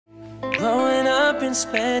up in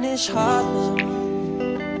Spanish Harlem.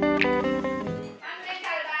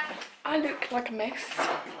 I look like a mess.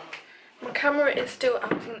 My camera is still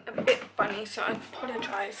acting a bit funny, so I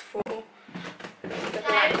apologise for the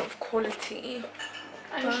lack of quality.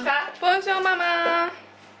 Bonjour maman.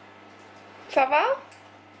 Ça va?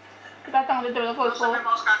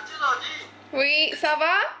 Oui, ça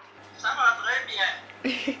va? Ça va très bien.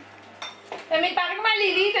 Mais parle comme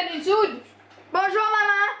Lily, t'as des Jude. Bonjour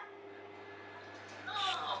maman.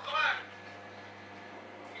 Oh, quoi?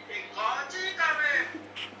 Il est grandi quand même.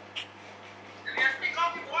 Tu viens de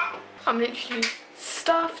quand tu vois? I'm literally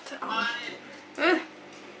stuffed.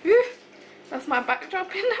 That's my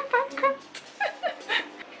backdrop in the background.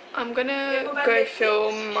 I'm gonna go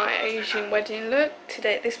film my Asian wedding look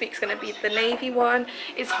today. This week's gonna be the navy one.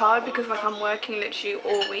 It's hard because like I'm working literally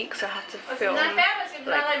all week, so I have to film like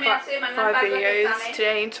 5 videos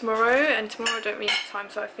today and tomorrow. And tomorrow I don't really have time,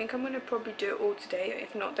 so I think I'm gonna probably do it all today.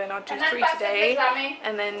 If not, then I'll do 3 today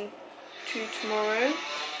and then 2 tomorrow.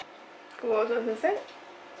 What was I gonna say?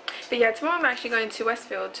 But yeah, tomorrow I'm actually going to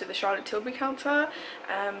Westfield to the Charlotte Tilbury counter,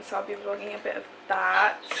 so I'll be vlogging a bit of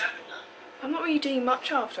that. I'm not really doing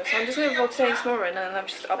much after, so I'm just going to vlog today and tomorrow and then I'll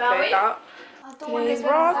just upload that. Today's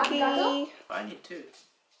Rhaki. I need to.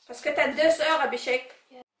 Parce que t'as 2 heures, Abhishek.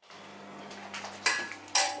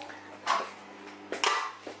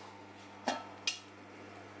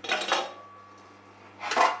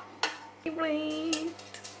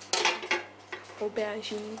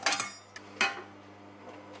 Aubergine.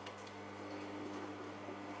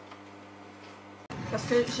 Parce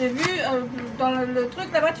que j'ai vu dans le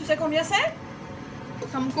truc là-bas, tu sais combien c'est?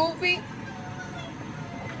 Some coffee.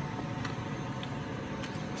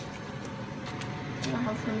 I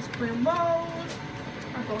have some spring rolls.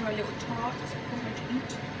 I got her little tart for her to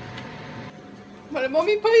eat. Well,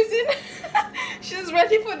 mommy posing. She's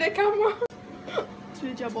ready for the camera. Tu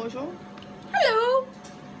veux dire bonjour? Hello.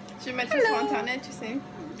 Je vais mettre sur internet, tu sais.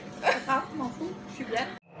 Ah, m'en fous, je suis bien.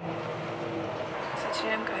 So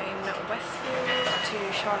today I'm going Westfield to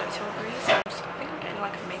Charlotte Tilbury, so I think I'm getting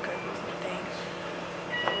like a makeover or something.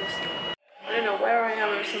 I don't know where I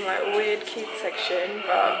am in some like weird kids section,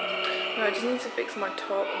 but no, I just need to fix my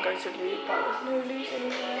top and go to Loop, but there's no Loop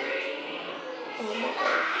anywhere. Oh my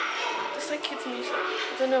god. Just like kids music.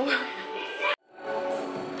 I don't know where.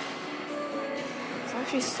 It's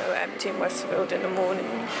actually so empty in Westfield in the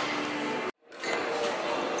morning.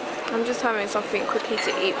 I'm just having something quickly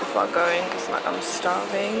to eat before going because like I'm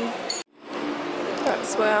starving.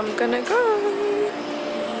 That's where I'm gonna go.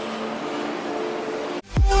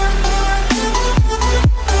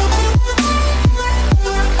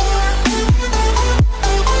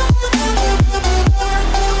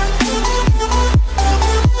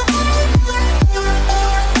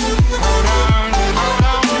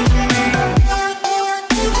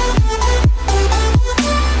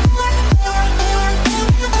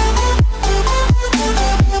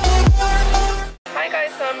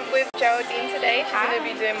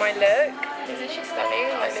 My look, isn't she stunning?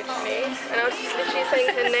 Like literally, and I was just literally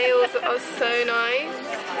saying her nails are so nice.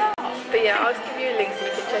 But yeah, I'll just give you a link so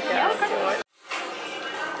you can check it out if you want.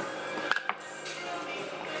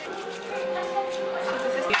 So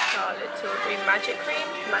this is the Charlotte Tilbury Magic Cream.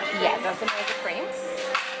 Yeah, that's the Magic Cream.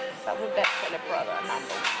 So we best for the brother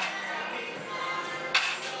number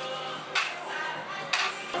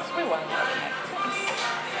 1. So we want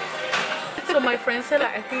So my friend said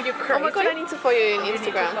like, I think you're crazy. Oh my god, I need to follow you on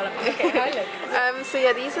Instagram. Okay, I like so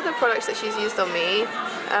yeah, these are the products that she's used on me.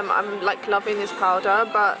 I'm like loving this powder,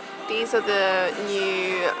 but these are the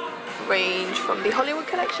new range from the Hollywood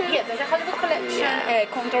collection. Yeah, there's a Hollywood collection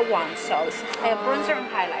contour one, so bronzer and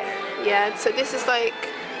highlighter. Yeah, so this is like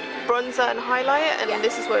bronzer and highlight, and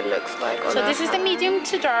this is what it looks like. So this is the medium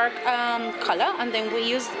to dark color, and then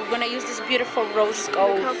we're gonna use this beautiful rose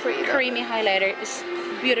gold creamy highlighter. It's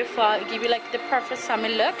beautiful. It give you like the perfect summer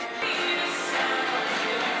look.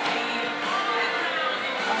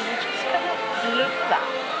 And we're just gonna look that.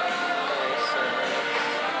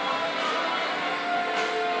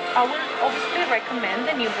 I would obviously recommend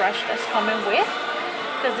the new brush that's coming with,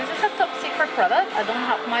 because this is a top secret product. I don't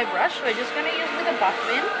have my brush, so we're just gonna use with a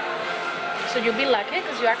buffing. So you'll be lucky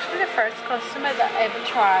because you're actually the first customer that ever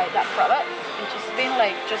tried that product. It's just been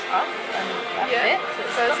like just us, and that's it. So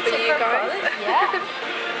it's first for you guys. Yeah.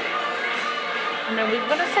 And then we're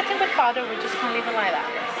gonna set it with powder. We're just gonna leave it like that.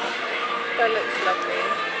 That looks lovely.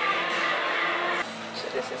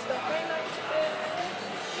 So this is the highlighter bit.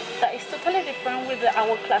 That is totally different with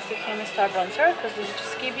our classic Famous Star bronzer, because this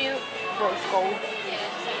just give you rose gold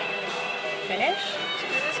finish. So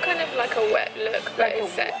this is kind of like a wet look, but it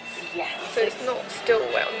sets. Yeah. So it's not still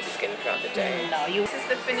wet on the skin throughout the day. No, This is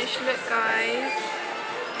the finished look, guys.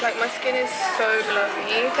 Like, my skin is so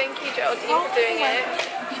glowy. Thank you, Geraldine, for doing it.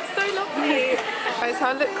 She's so lovely. Guys,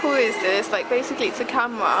 how look cool is this? Like, basically it's a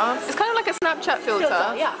camera. It's kind of like a Snapchat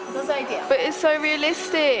filter. Yeah, that's the idea. But it's so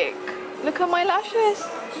realistic. Look at my lashes.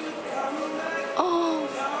 Oh,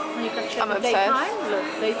 And you can check I'm the obsessed. daytime. Look,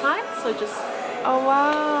 daytime. So just oh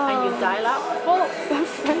wow. and you dial up full. That's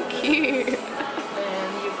so cute.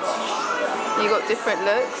 And you You got different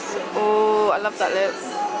looks. Oh, I love that look.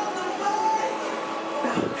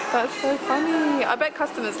 That's so funny. I bet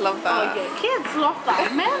customers love that. Oh yeah, kids love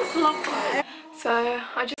that. Men love that. So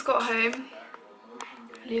I just got home.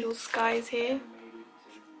 Little Sky's here.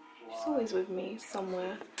 She's always with me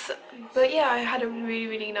somewhere. But yeah, I had a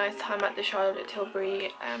really nice time at the Charlotte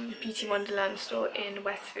Tilbury Beauty Wonderland store in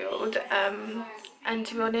Westfield. And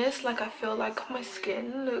to be honest, like, I feel like my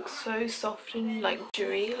skin looks so soft and like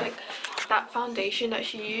dewy. Like, that foundation that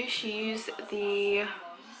she used the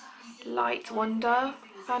Light Wonder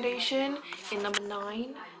foundation in number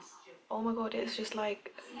 9. Oh my god, it's just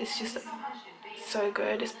like, it's just so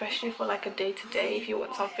good, especially for like a day-to-day if you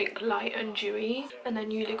want something light and dewy. And then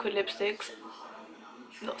new liquid lipsticks,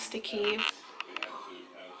 not sticky,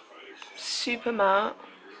 super matte.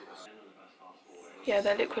 Yeah,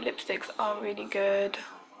 their liquid lipsticks are really good.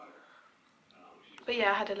 But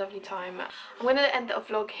yeah, I had a lovely time. I'm going to end the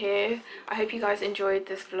vlog here. I hope you guys enjoyed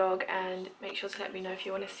this vlog, and make sure to let me know if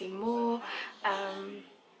you want to see more.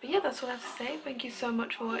 But yeah, that's all I have to say. Thank you so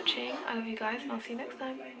much for watching. I love you guys, and I'll see you next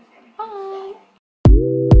time. Bye!